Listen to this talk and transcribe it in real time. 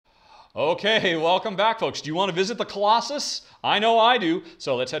Okay, welcome back, folks. Do you want to visit the Colossus? I know I do,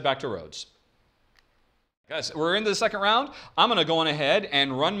 so let's head back to Rhodes. Guys, we're into the second round. I'm going to go on ahead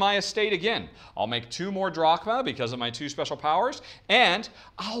and run my estate again. I'll make 2 more drachma because of my 2 special powers, and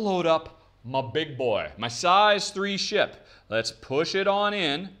I'll load up my big boy, my size 3 ship. Let's push it on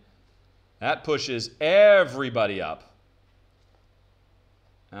in. That pushes everybody up.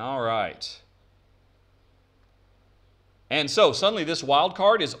 All right. And so suddenly this wild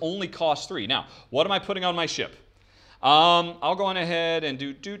card is only cost 3. Now, what am I putting on my ship? I'll go on ahead and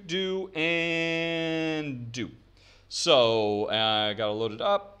do. So I got to load it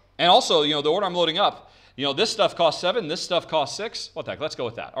up. And also, the order I'm loading up, this stuff costs 7, this stuff costs 6. What the heck? Let's go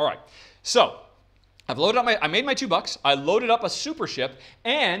with that. All right. So I've loaded up I made my $2. I loaded up a super ship,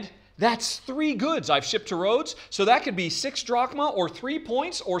 and that's 3 goods I've shipped to Rhodes. So that could be 6 drachma or 3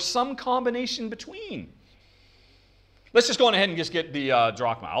 points or some combination between. Let's just go on ahead and just get the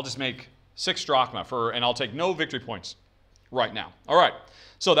drachma. I'll just make 6 drachma and I'll take no victory points right now. All right,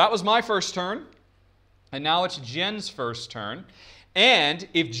 so that was my first turn, and now it's Jen's first turn. And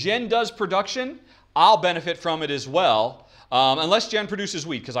if Jen does production, I'll benefit from it as well, unless Jen produces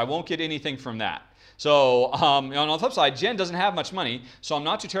wheat, because I won't get anything from that. So on the flip side, Jen doesn't have much money, so I'm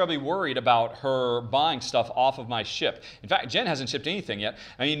not too terribly worried about her buying stuff off of my ship. In fact, Jen hasn't shipped anything yet.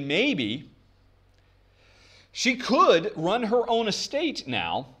 I mean, maybe she could run her own estate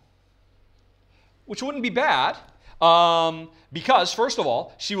now, which wouldn't be bad, because, first of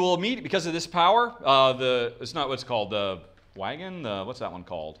all, she will immediately, because of this power, it's not what's called, the wagon, what's that one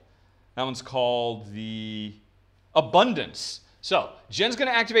called? That one's called the abundance. So, Jen's going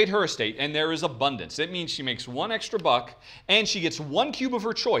to activate her estate, and there is abundance. That means she makes 1 extra buck, and she gets 1 cube of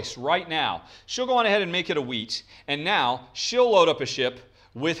her choice right now. She'll go on ahead and make it a wheat, and now she'll load up a ship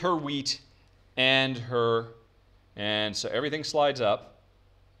with her wheat and so everything slides up.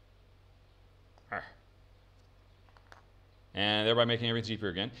 And thereby making everything cheaper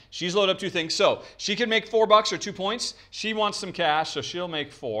again. She's loaded up 2 things. So she can make $4 or 2 points. She wants some cash, so she'll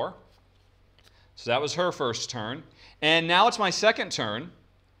make 4. So that was her first turn. And now it's my second turn.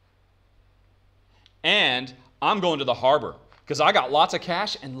 And I'm going to the harbor because I got lots of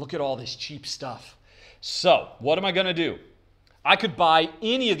cash, and look at all this cheap stuff. So what am I going to do? I could buy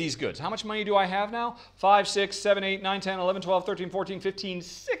any of these goods. How much money do I have now? 5, 6, 7, 8, 9, 10, 11, 12, 13, 14, 15,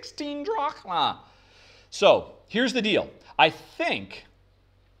 16 drachma. So here's the deal. I think,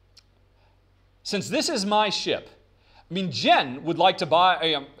 since this is my ship, I mean, Jen would like to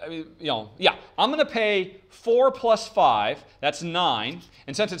buy, I'm going to pay 4 plus 5. That's 9.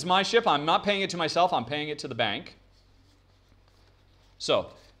 And since it's my ship, I'm not paying it to myself. I'm paying it to the bank.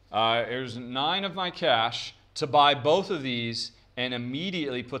 So there's 9 of my cash to buy both of these and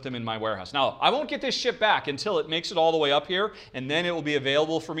immediately put them in my warehouse. Now, I won't get this ship back until it makes it all the way up here, and then it will be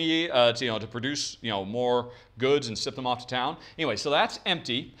available for me to produce more goods and ship them off to town. Anyway, so that's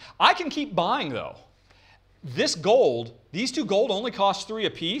empty. I can keep buying, though. This gold, these 2 gold only cost 3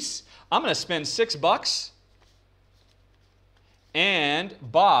 apiece. I'm going to spend $6 and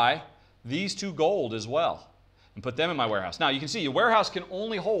buy these 2 gold as well and put them in my warehouse. Now, you can see your warehouse can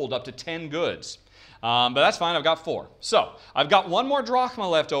only hold up to 10 goods. But that's fine, I've got 4. So, I've got 1 more drachma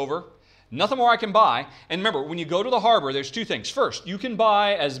left over, nothing more I can buy. And remember, when you go to the harbor, there's 2 things. First, you can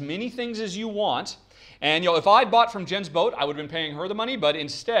buy as many things as you want. And if I had bought from Jen's boat, I would have been paying her the money, but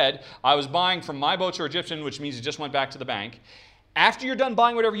instead, I was buying from my boats or Egyptian, which means it just went back to the bank. After you're done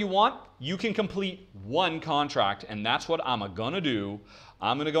buying whatever you want, you can complete 1 contract, and that's what I'm going to do.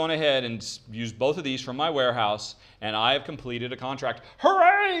 I'm going to go on ahead and use both of these from my warehouse, and I have completed a contract.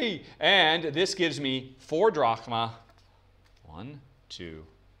 Hooray! And this gives me 4 drachma. 1, 2,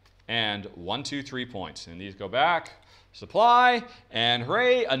 and 1, 2, 3 points. And these go back, supply, and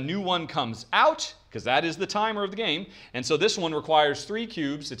hooray, a new one comes out, because that is the timer of the game. And so this one requires 3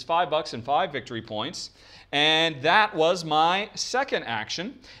 cubes. It's $5 and 5 victory points. And that was my second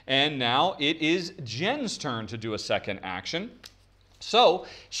action. And now it is Jen's turn to do a second action. So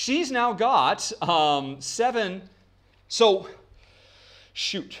she's now got 7. So,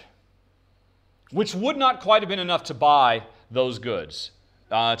 shoot. Which would not quite have been enough to buy those goods,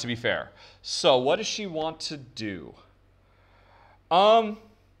 to be fair. So what does she want to do?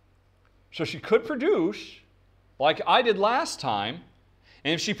 So she could produce, like I did last time.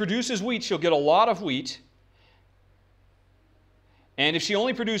 And if she produces wheat, she'll get a lot of wheat. And if she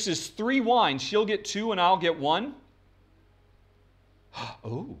only produces 3 wines, she'll get 2 and I'll get 1.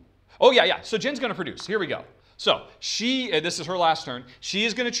 Oh, yeah. So Jen's going to produce. Here we go. So this is her last turn. She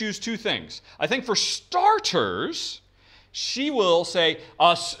is going to choose 2 things. I think for starters, she will say,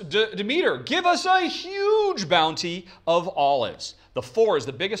 Demeter, give us a huge bounty of olives. The 4 is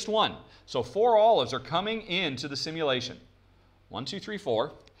the biggest one. So 4 olives are coming into the simulation. 1, 2, 3,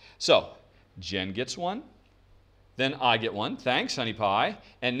 4. So Jen gets one. Then I get one. Thanks, honey pie.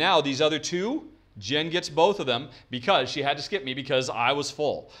 And now these other 2, Jen gets both of them because she had to skip me because I was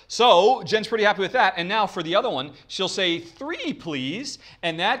full. So Jen's pretty happy with that. And now for the other one, she'll say 3, please.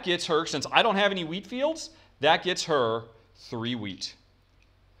 And that gets her, since I don't have any wheat fields, that gets her 3 wheat.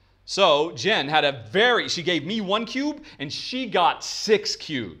 So Jen had she gave me 1 cube and she got 6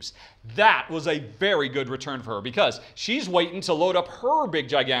 cubes. That was a very good return for her because she's waiting to load up her big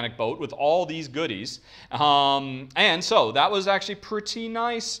gigantic boat with all these goodies. And so that was actually pretty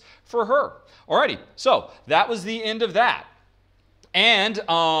nice for her. Alrighty, so that was the end of that. And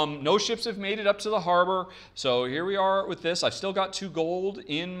no ships have made it up to the harbor. So here we are with this. I've still got 2 gold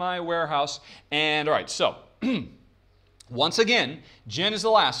in my warehouse. And all right, so once again, Jen is the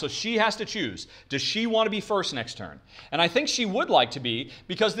last, so she has to choose. Does she want to be first next turn? And I think she would like to be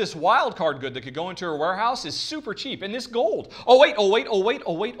because this wild card good that could go into her warehouse is super cheap. And this gold. Oh, wait,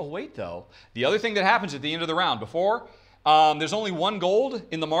 though. The other thing that happens at the end of the round, before, there's only 1 gold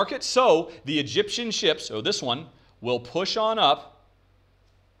in the market, so the Egyptian ship, so this one, will push on up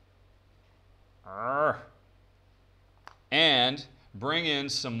and bring in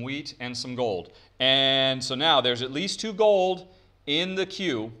some wheat and some gold. And so now there's at least 2 gold in the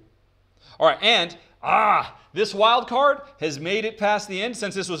queue. All right, and this wild card has made it past the end.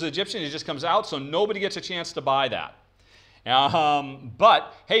 Since this was Egyptian, it just comes out, so nobody gets a chance to buy that.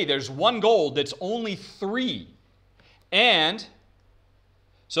 But hey, there's 1 gold that's only 3. And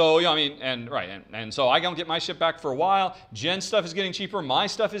so, I mean, and so I don't get my ship back for a while. Jen's stuff is getting cheaper. My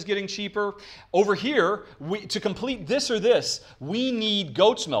stuff is getting cheaper. Over here, to complete this or this, we need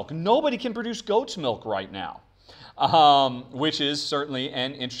goat's milk. Nobody can produce goat's milk right now, which is certainly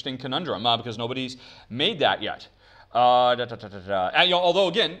an interesting conundrum because nobody's made that yet. And, although,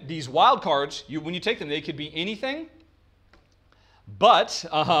 again, these wild cards, when you take them, they could be anything. But,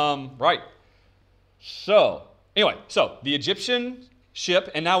 right. So, anyway, so the Egyptian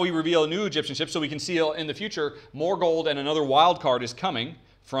ship, and now we reveal a new Egyptian ship so we can see in the future more gold, and another wild card is coming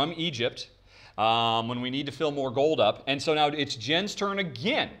from Egypt when we need to fill more gold up. And so now it's Jen's turn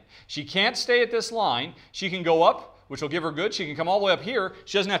again. She can't stay at this line. She can go up, which will give her good. She can come all the way up here.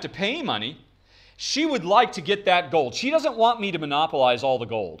 She doesn't have to pay money. She would like to get that gold. She doesn't want me to monopolize all the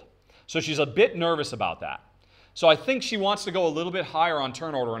gold. So she's a bit nervous about that. So I think she wants to go a little bit higher on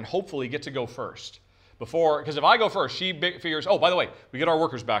turn order and hopefully get to go first. Because if I go first, she figures, oh, by the way, we get our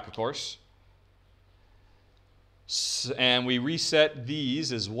workers back, of course. And we reset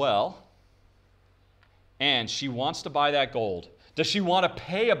these as well. And she wants to buy that gold. Does she want to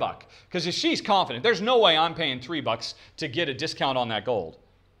pay $1? Because if she's confident, there's no way I'm paying $3 to get a discount on that gold.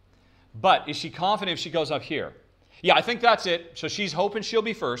 But is she confident if she goes up here? Yeah, I think that's it. So she's hoping she'll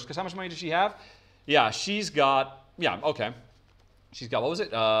be first. Because how much money does she have? Yeah, she's got, yeah, okay. She's got, what was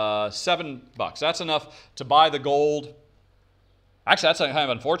it? $7. That's enough to buy the gold. Actually, that's kind of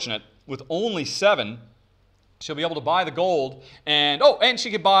unfortunate. With only 7, she'll be able to buy the gold. And, oh, and she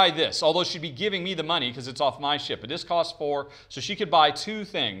could buy this, although she'd be giving me the money because it's off my ship. But this costs 4, so she could buy 2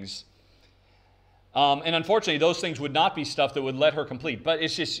 things. And unfortunately, those things would not be stuff that would let her complete. But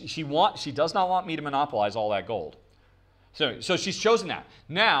it's just, she does not want me to monopolize all that gold. So she's chosen that.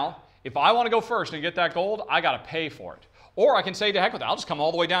 Now, if I want to go first and get that gold, I got to pay for it. Or I can say, to heck with it, I'll just come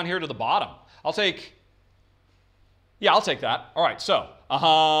all the way down here to the bottom. I'll take that. All right, so,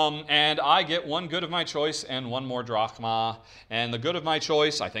 and I get 1 good of my choice and 1 more drachma. And the good of my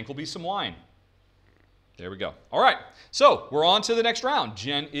choice, I think, will be some wine. There we go. All right, so we're on to the next round.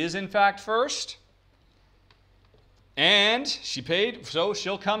 Jen is, in fact, first. And she paid, so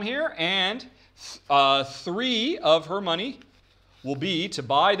she'll come here, and 3 of her money will be to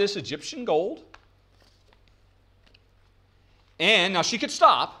buy this Egyptian gold. And now she could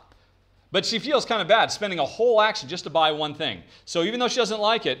stop, but she feels kind of bad spending a whole action just to buy 1 thing. So even though she doesn't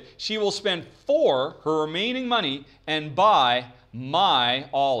like it, she will spend 4, her remaining money, and buy my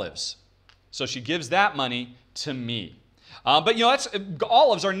olives. So she gives that money to me. But you know,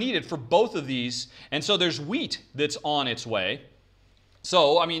 olives are needed for both of these, and so there's wheat that's on its way.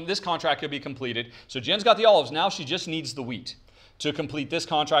 So, I mean, this contract could be completed. So Jen's got the olives. Now she just needs the wheat to complete this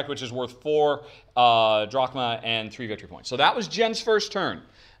contract, which is worth 4 drachma and 3 victory points. So that was Jen's first turn.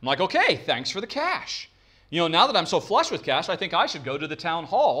 I'm like, okay, thanks for the cash. You know, now that I'm so flush with cash, I think I should go to the town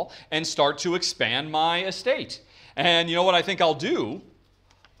hall and start to expand my estate. And you know what I think I'll do?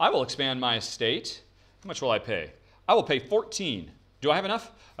 I will expand my estate. How much will I pay? I will pay 14. Do I have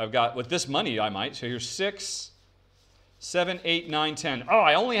enough? I've got, with this money, I might. So here's 6, 7, 8, 9, 10. Oh,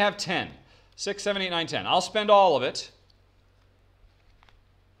 I only have 10. 6, 7, 8, 9, 10. I'll spend all of it.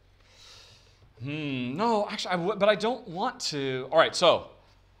 No, actually, but I don't want to. All right, so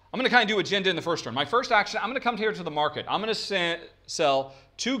I'm going to kind of do what Jen did in the first turn. My first action, I'm going to come here to the market. I'm going to sell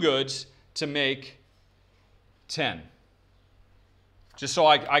 2 goods to make 10. Just so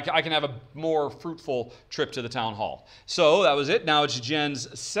I can have a more fruitful trip to the town hall. So that was it. Now it's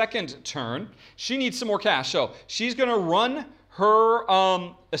Jen's second turn. She needs some more cash. So she's going to run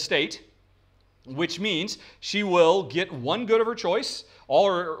her estate, which means she will get 1 good of her choice. All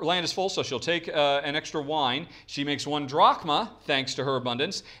her land is full, so she'll take an extra wine. She makes 1 drachma, thanks to her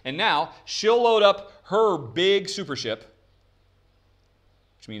abundance. And now she'll load up her big super ship,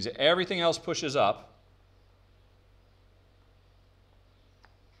 which means that everything else pushes up.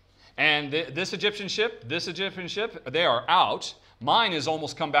 And this Egyptian ship, they are out. Mine has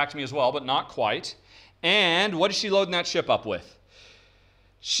almost come back to me as well, but not quite. And what is she loading that ship up with?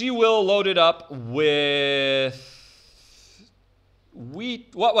 She will load it up with wheat.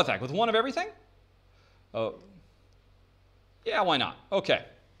 What the heck? With 1 of everything? Oh, yeah, why not? Okay,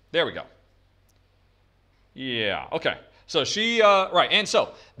 there we go. Yeah, okay. So she, right, and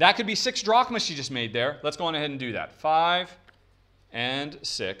so that could be 6 drachmas she just made there. Let's go on ahead and do that. 5 and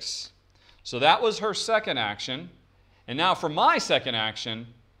 6. So that was her second action. And now for my second action,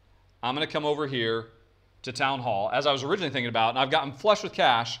 I'm going to come over here to Town Hall, as I was originally thinking about, and I've gotten flush with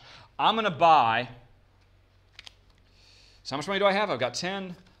cash. I'm going to buy, so how much money do I have? I've got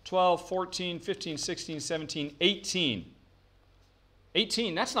 10, 12, 14, 15, 16, 17, 18.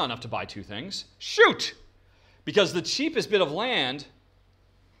 18, that's not enough to buy 2 things. Shoot! Because the cheapest bit of land,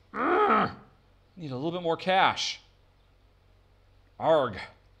 need a little bit more cash. Arg.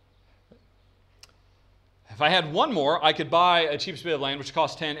 If I had 1 more, I could buy a cheapest bit of land, which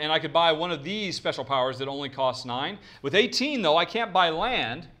costs 10, and I could buy one of these special powers that only costs 9. With 18, though, I can't buy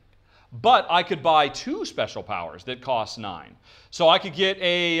land, but I could buy 2 special powers that cost 9. So I could get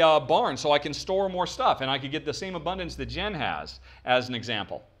a barn so I can store more stuff, and I could get the same abundance that Jen has, as an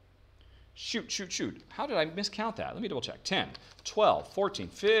example. Shoot. How did I miscount that? Let me double check. 10, 12, 14,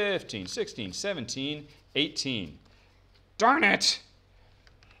 15, 16, 17, 18. Darn it!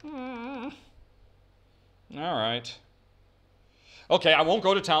 All right. Okay, I won't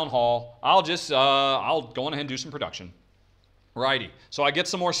go to Town Hall. I'll just, I'll go on ahead and do some production. Righty. So I get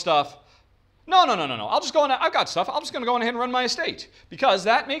some more stuff. No. I'll just go on, I've got stuff. I'm just going to go on ahead and run my estate, because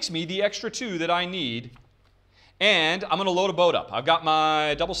that makes me the extra 2 that I need. And I'm going to load a boat up. I've got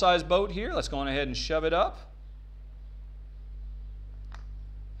my double-sized boat here. Let's go on ahead and shove it up.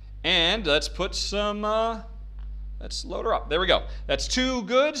 And let's put some, let's load her up. There we go. That's 2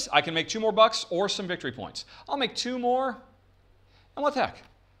 goods. I can make 2 more bucks or some victory points. I'll make 2 more. And what the heck?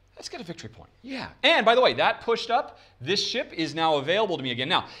 Let's get a victory point. Yeah. And by the way, that pushed up. This ship is now available to me again.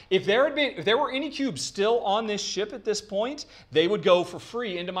 Now, if there were any cubes still on this ship at this point, they would go for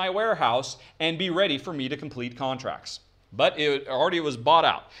free into my warehouse and be ready for me to complete contracts. But it already was bought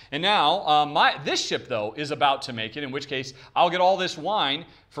out. And now, this ship, though, is about to make it, in which case I'll get all this wine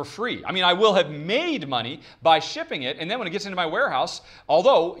for free. I mean, I will have made money by shipping it, and then when it gets into my warehouse,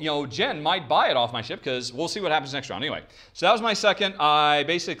 although, you know, Jen might buy it off my ship, because we'll see what happens next round. Anyway, so that was my second. I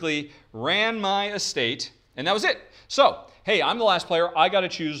basically ran my estate, and that was it. So, hey, I'm the last player. I got to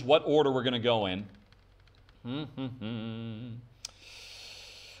choose what order we're going to go in.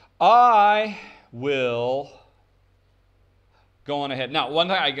 I will go on ahead. Now, one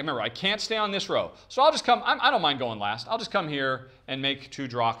thing I remember, I can't stay on this row. So I'll just come, I don't mind going last. I'll just come here and make 2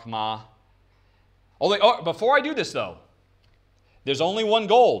 drachma. Before I do this, though, there's only 1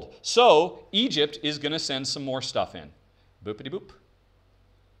 gold. So Egypt is going to send some more stuff in. Boopity boop.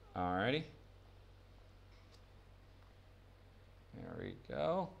 All righty. There we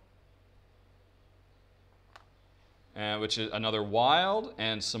go. Which is another wild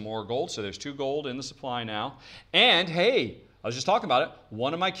and some more gold. So there's 2 gold in the supply now. And hey, I was just talking about it.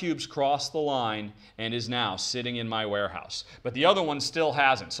 One of my cubes crossed the line and is now sitting in my warehouse. But the other one still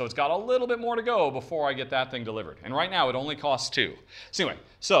hasn't. So it's got a little bit more to go before I get that thing delivered. And right now it only costs 2. So anyway,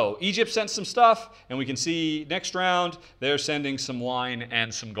 so Egypt sent some stuff, and we can see next round they're sending some wine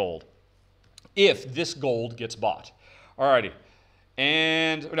and some gold. If this gold gets bought. Alrighty.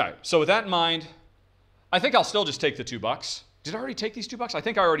 And so with that in mind, I think I'll still just take the $2. Did I already take these $2? I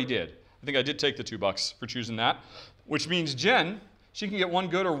think I already did. I think I did take the $2 for choosing that, which means Jen, she can get 1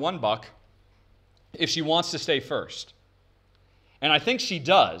 good or $1 if she wants to stay first. And I think she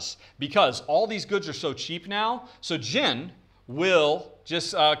does, because all these goods are so cheap now. So Jen will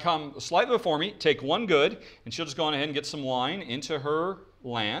just come slightly before me, take 1 good, and she'll just go on ahead and get some wine into her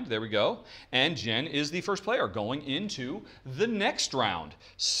land. There we go. And Jen is the first player going into the next round.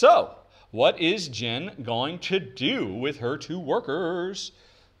 So what is Jen going to do with her 2 workers?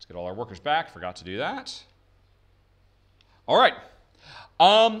 Let's get all our workers back. Forgot to do that. All right.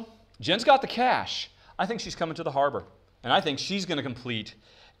 Jen's got the cash. I think she's coming to the harbor. And I think she's going to complete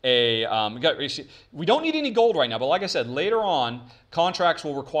a... we don't need any gold right now, but like I said, later on, contracts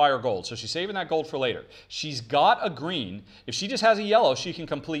will require gold. So she's saving that gold for later. She's got a green. If she just has a yellow, she can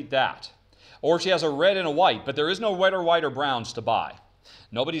complete that. Or if she has a red and a white, but there is no red or white or browns to buy.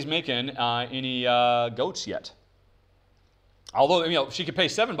 Nobody's making any goats yet. Although, you know, she could pay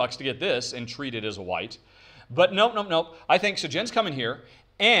 $7 to get this and treat it as a white. But nope. I think, so Jen's coming here,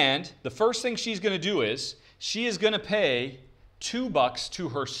 and the first thing she's going to do is, she is going to pay $2 to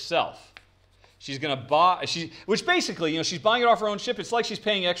herself. She's going to buy, which basically, you know, she's buying it off her own ship. It's like she's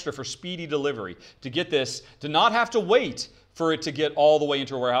paying extra for speedy delivery to get this, to not have to wait for it to get all the way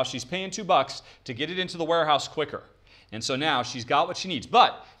into her warehouse. She's paying $2 to get it into the warehouse quicker. And so now she's got what she needs.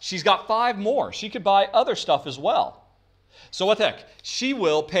 But she's got 5 more. She could buy other stuff as well. So what the heck? She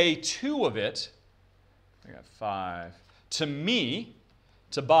will pay 2 of it. I got 5. To me,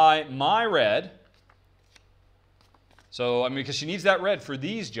 to buy my red. So, I mean, because she needs that red for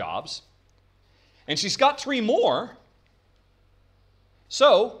these jobs. And she's got 3 more.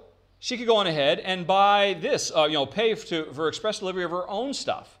 So, she could go on ahead and buy this, you know, pay for express delivery of her own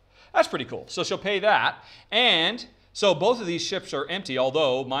stuff. That's pretty cool. So she'll pay that. And so both of these ships are empty,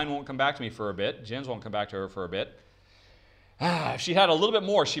 although mine won't come back to me for a bit. Jen's won't come back to her for a bit. If she had a little bit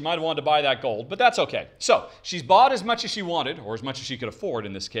more, she might have wanted to buy that gold, but that's okay. So she's bought as much as she wanted, or as much as she could afford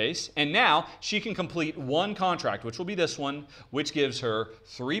in this case, and now she can complete 1 contract, which will be this one, which gives her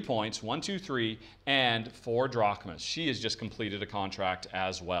 3 points, 1, 2, 3, and 4 drachmas. She has just completed a contract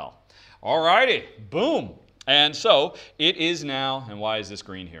as well. All righty, boom. And so it is now, and why is this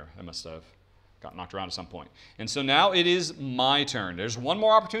green here? I must have got knocked around at some point. And so now it is my turn. There's one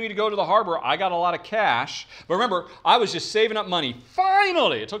more opportunity to go to the harbor. I got a lot of cash. But remember, I was just saving up money.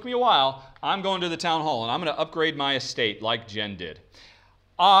 Finally, it took me a while. I'm going to the town hall, and I'm going to upgrade my estate like Jen did.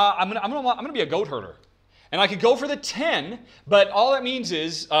 I'm going to be a goat herder. And I could go for the 10, but all that means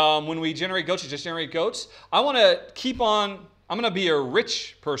is when we generate goats, just generate goats. I want to keep on... I'm going to be a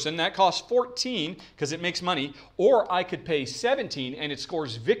rich person. That costs 14 because it makes money. Or I could pay 17 and it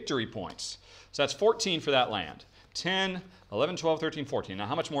scores victory points. So that's 14 for that land. 10, 11, 12, 13, 14. Now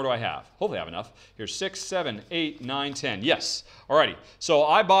how much more do I have? Hopefully I have enough. Here's 6, 7, 8, 9, 10. Yes. Alrighty. So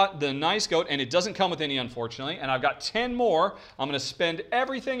I bought the nice goat and it doesn't come with any, unfortunately. And I've got 10 more. I'm going to spend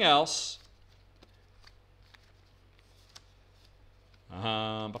everything else.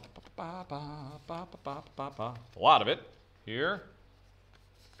 A lot of it. Here.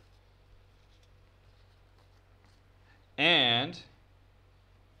 And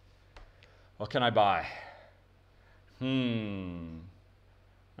what can I buy?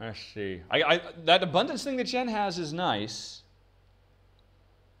 Let's see. That abundance thing that Jen has is nice.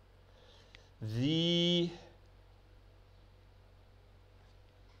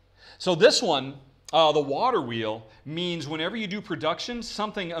 So this one, the water wheel, means whenever you do production,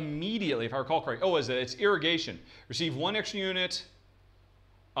 something immediately, if I recall correctly, it's irrigation. Receive 1 extra unit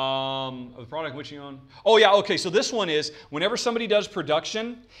of the product which you own. Oh yeah, okay, so this one is, whenever somebody does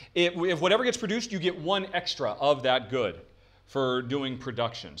production, if whatever gets produced, you get 1 extra of that good for doing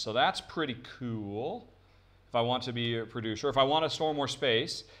production. So that's pretty cool if I want to be a producer. If I want to store more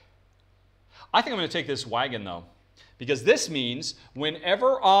space. I think I'm going to take this wagon though, because this means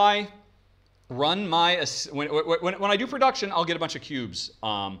whenever I run my, when I do production, I'll get a bunch of cubes.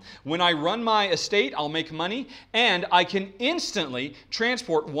 When I run my estate, I'll make money, and I can instantly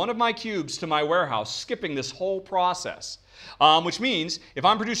transport 1 of my cubes to my warehouse, skipping this whole process. Which means, if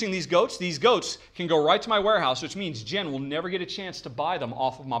I'm producing these goats can go right to my warehouse, which means Jen will never get a chance to buy them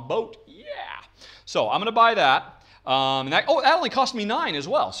off of my boat. Yeah! So I'm going to buy that. That only cost me 9 as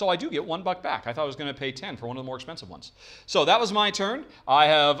well, so I do get $1 back. I thought I was going to pay 10 for one of the more expensive ones. So that was my turn. I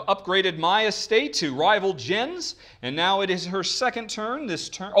have upgraded my estate to rival Jen's, and now it is her second turn. This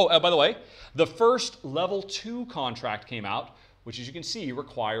turn. Oh, by the way, the first level 2 contract came out, which, as you can see,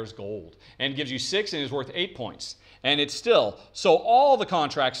 requires gold and gives you 6 and is worth 8 points. And it's still so. All the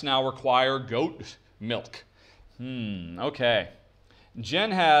contracts now require goat milk. Okay. Jen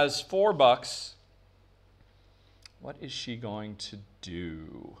has $4. What is she going to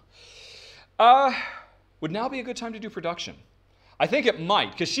do? Would now be a good time to do production? I think it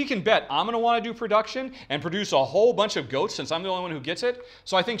might, because she can bet I'm going to want to do production and produce a whole bunch of goats since I'm the only one who gets it.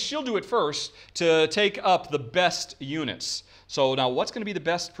 So I think she'll do it first to take up the best units. So now what's going to be the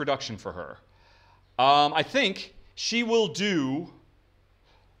best production for her? I think she will do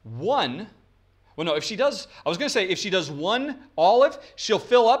 1. Well, no, if she does, I was going to say if she does 1 olive, she'll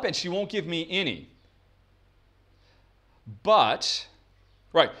fill up and she won't give me any. But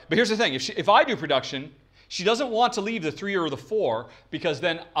Right, but here's the thing. If I do production, she doesn't want to leave the 3 or the 4 because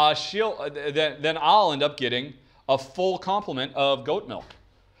then then I'll end up getting a full complement of goat milk.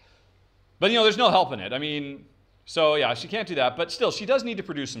 But, there's no helping it. I mean, so yeah, she can't do that. But still, she does need to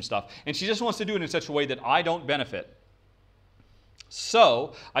produce some stuff. And she just wants to do it in such a way that I don't benefit.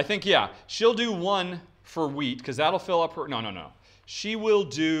 So I think, yeah, she'll do 1 for wheat because that'll fill up her. No. She will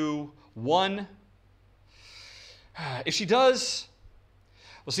do 1. If she does,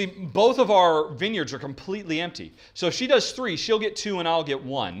 well, see, both of our vineyards are completely empty. So if she does 3, she'll get 2 and I'll get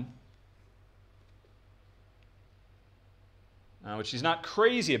 1. Which she's not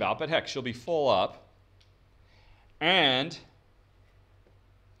crazy about, but heck, she'll be full up. And,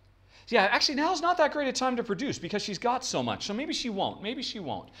 yeah, actually now's not that great a time to produce because she's got so much. So maybe she won't. Maybe she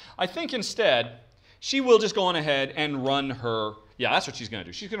won't. I think instead, she will just go on ahead and run her. Yeah, that's what she's going to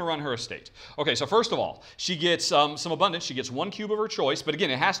do. She's going to run her estate. Okay, so first of all, she gets some abundance. She gets 1 cube of her choice. But again,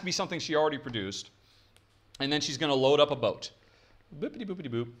 it has to be something she already produced. And then she's going to load up a boat. Boopity boopity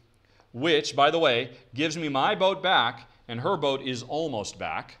boop. Which, by the way, gives me my boat back. And her boat is almost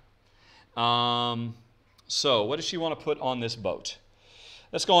back. So what does she want to put on this boat?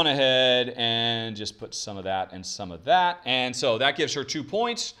 Let's go on ahead and just put some of that and some of that. And so that gives her 2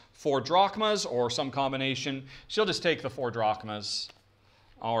 points, 4 drachmas or some combination. She'll just take the 4 drachmas.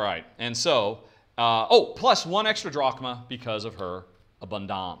 All right. And so, plus 1 extra drachma because of her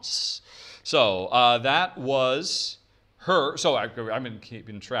abundance. So that was her. So I've been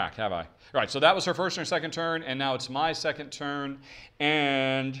keeping track, have I? All right, so that was her first and second turn, and now it's my second turn.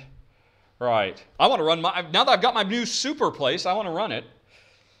 And, right, I want to run now that I've got my new super place, I want to run it.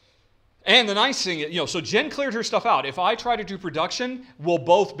 And the nice thing, so Jen cleared her stuff out. If I try to do production, we'll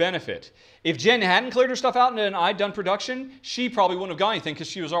both benefit. If Jen hadn't cleared her stuff out and then I'd done production, she probably wouldn't have got anything because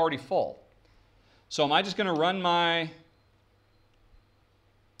she was already full. So am I just going to run my...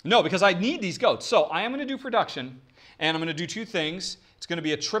 No, because I need these goats. So I am going to do production, and I'm going to do 2 things. It's going to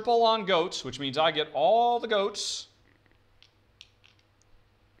be a triple on goats, which means I get all the goats.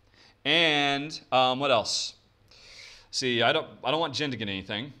 And what else? See, I don't want Jen to get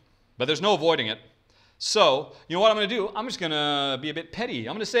anything, but there's no avoiding it. So, you know what I'm going to do? I'm just going to be a bit petty.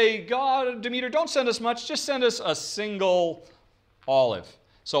 I'm going to say, God, Demeter, don't send us much. Just send us a single olive.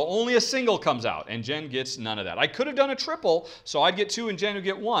 So only a single comes out, and Jen gets none of that. I could have done a triple, so I'd get 2 and Jen would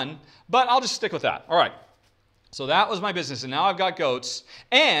get 1, but I'll just stick with that. All right. So that was my business, and now I've got goats,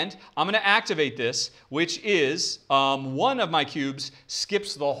 and I'm going to activate this, which is 1 of my cubes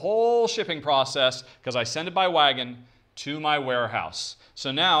skips the whole shipping process because I send it by wagon to my warehouse. So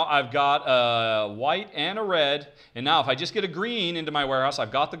now I've got a white and a red, and now if I just get a green into my warehouse,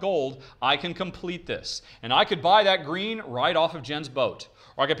 I've got the gold, I can complete this. And I could buy that green right off of Jen's boat,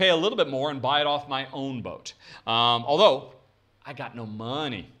 or I could pay a little bit more and buy it off my own boat. Although, I got no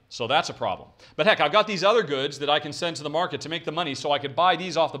money. So that's a problem. But heck, I've got these other goods that I can send to the market to make the money so I could buy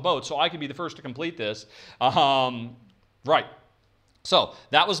these off the boat so I could be the first to complete this. Right. So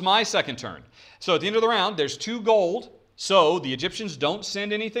that was my second turn. So at the end of the round, there's 2 gold. So the Egyptians don't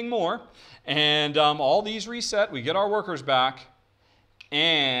send anything more. And all these reset. We get our workers back.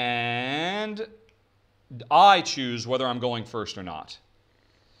 And I choose whether I'm going first or not.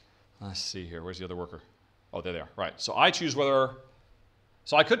 Let's see here. Where's the other worker? Oh, there they are. Right. So I choose whether...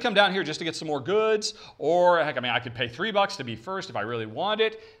 So I could come down here just to get some more goods, or heck, I could pay $3 to be first if I really want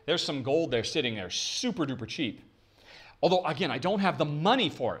it. There's some gold there sitting there, super duper cheap. Although, again, I don't have the money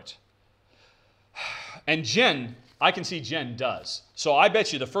for it. And Jen, I can see Jen does. So I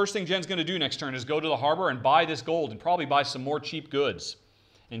bet you the first thing Jen's going to do next turn is go to the harbor and buy this gold and probably buy some more cheap goods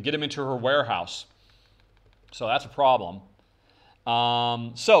and get them into her warehouse. So that's a problem.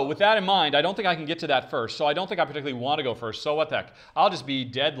 So with that in mind, I don't think I can get to that first. So I don't think I particularly want to go first. So what the heck? I'll just be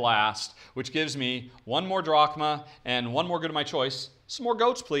dead last, which gives me 1 more drachma and 1 more good of my choice. Some more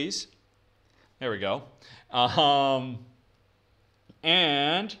goats, please. There we go.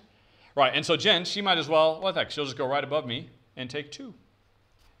 And so Jen, she might as well, what the heck? She'll just go right above me and take 2.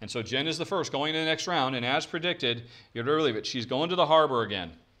 And so Jen is the first going to the next round. And as predicted, you better believe it, she's going to the harbor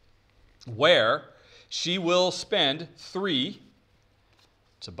again, where she will spend 3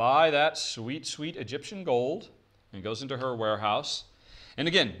 to buy that sweet, sweet Egyptian gold, and goes into her warehouse. And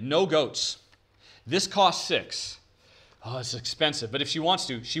again, no goats. This costs 6. Oh, it's expensive. But if she wants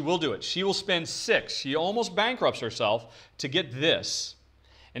to, she will do it. She will spend 6. She almost bankrupts herself to get this.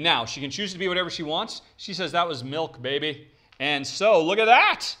 And now, she can choose to be whatever she wants. She says, that was milk, baby. And so, look at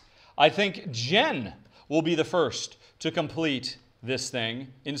that. I think Jen will be the first to complete this thing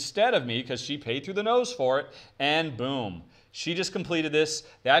instead of me because she paid through the nose for it. And boom. She just completed this.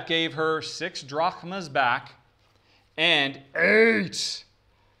 That gave her 6 drachmas back and 8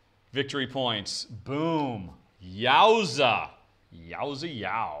 victory points. Boom. Yowza. Yowza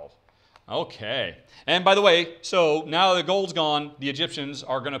yow. Okay. And by the way, so now the gold's gone, the Egyptians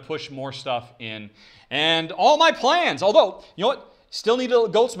are going to push more stuff in. And all my plans, although, you know what? Still need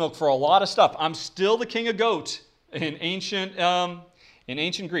goat's milk for a lot of stuff. I'm still the king of goat in ancient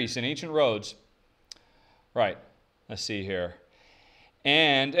Greece, in ancient Rhodes. Right. Let's see here.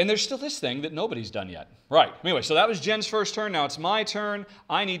 And there's still this thing that nobody's done yet. Right. Anyway, so that was Jen's first turn. Now it's my turn.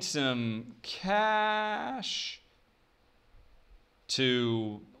 I need some cash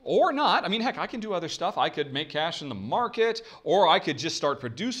to, or not. I mean, heck, I can do other stuff. I could make cash in the market, or I could just start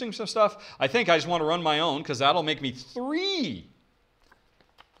producing some stuff. I think I just want to run my own because that'll make me 3.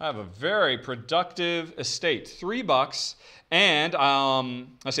 I have a very productive estate. $3. And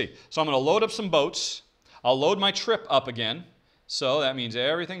let's see. So I'm going to load up some boats. I'll load my trip up again. So that means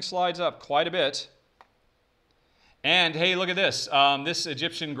everything slides up quite a bit. And hey, look at this. This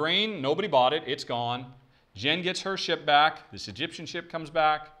Egyptian grain, nobody bought it. It's gone. Jen gets her ship back. This Egyptian ship comes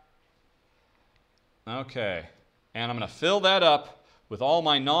back. Okay. And I'm going to fill that up with all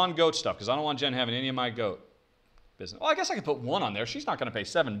my non-goat stuff because I don't want Jen having any of my goat business. Well, I guess I could put 1 on there. She's not going to pay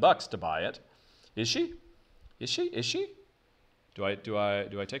 $7 to buy it. Is she? Is she? Is she? Do I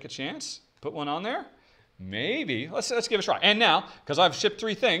take a chance? Put 1 on there? Maybe. Let's give it a try. And now, because I've shipped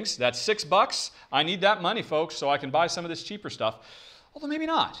 3 things, that's $6. I need that money, folks, so I can buy some of this cheaper stuff. Although maybe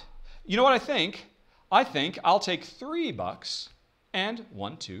not. You know what I think? I think I'll take $3 and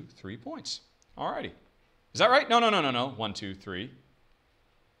 1, 2, 3 points. Alrighty. Is that right? No. 1, 2, 3.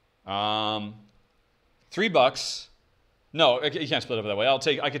 $3. No, you can't split it up that way.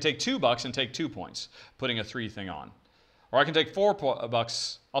 I could take $2 and take 2 points, putting a 3 thing on. Or I can take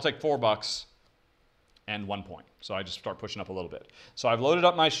 $4. I'll take $4 and 1 point. So I just start pushing up a little bit. So I've loaded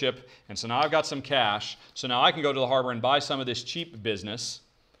up my ship, and so now I've got some cash. So now I can go to the harbor and buy some of this cheap business,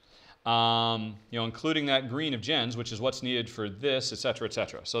 including that green of Jen's, which is what's needed for this, etc.,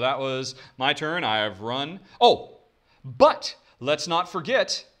 etc. So that was my turn. I have run. Oh, but let's not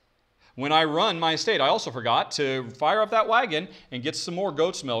forget, when I run my estate, I also forgot to fire up that wagon and get some more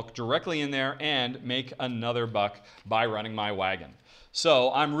goat's milk directly in there and make another $1 by running my wagon.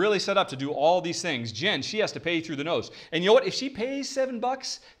 So I'm really set up to do all these things. Jen, she has to pay through the nose. And you know what? If she pays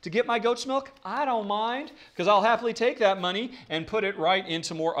 $7 to get my goat's milk, I don't mind, because I'll happily take that money and put it right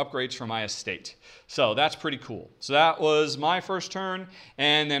into more upgrades for my estate. So that's pretty cool. So that was my first turn,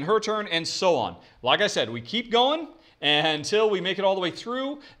 and then her turn, and so on. Like I said, we keep going until we make it all the way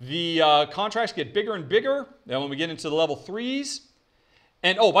through. The contracts get bigger and bigger. Then when we get into the level 3s.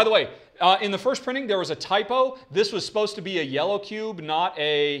 And oh, by the way, in the first printing, there was a typo. This was supposed to be a yellow cube, not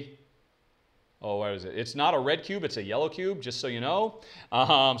a, oh, what is it? It's not a red cube, it's a yellow cube, just so you know.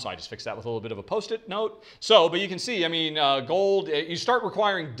 So I just fixed that with a little bit of a Post-it note. So, but you can see, I mean, gold, you start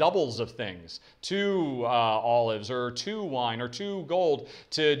requiring doubles of things. 2 olives, or 2 wine, or 2 gold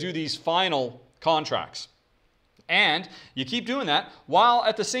to do these final contracts. And you keep doing that while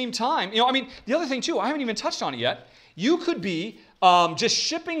at the same time, I mean, the other thing too, I haven't even touched on it yet. You could be just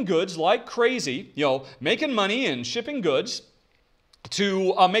shipping goods like crazy, making money and shipping goods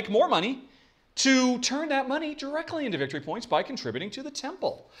to make more money, to turn that money directly into victory points by contributing to the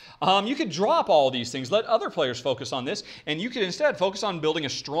temple. You could drop all these things, let other players focus on this, and you could instead focus on building a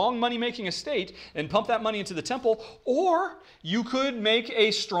strong money-making estate and pump that money into the temple, or you could make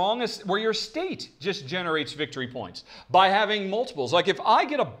a strong, where your estate just generates victory points by having multiples. Like if I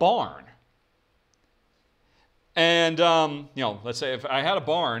get a barn, and, let's say if I had a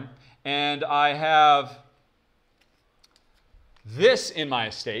barn and I have this in my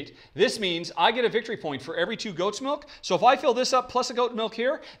estate, this means I get a victory point for every 2 goat's milk. So if I fill this up plus a goat milk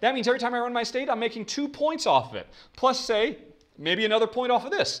here, that means every time I run my estate, I'm making 2 points off of it. Plus, say, maybe another point off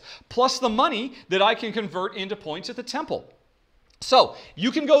of this. Plus the money that I can convert into points at the temple. So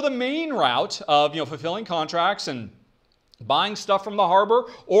you can go the main route of, fulfilling contracts and buying stuff from the harbor,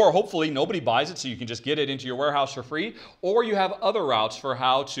 or hopefully nobody buys it so you can just get it into your warehouse for free, or you have other routes for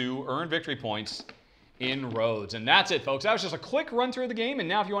how to earn victory points in Rhodes. And that's it, folks. That was just a quick run through the game, and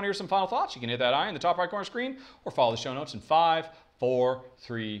now if you want to hear some final thoughts, you can hit that eye in the top right corner screen, or follow the show notes in 5, 4,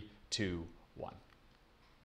 3, 2, 1.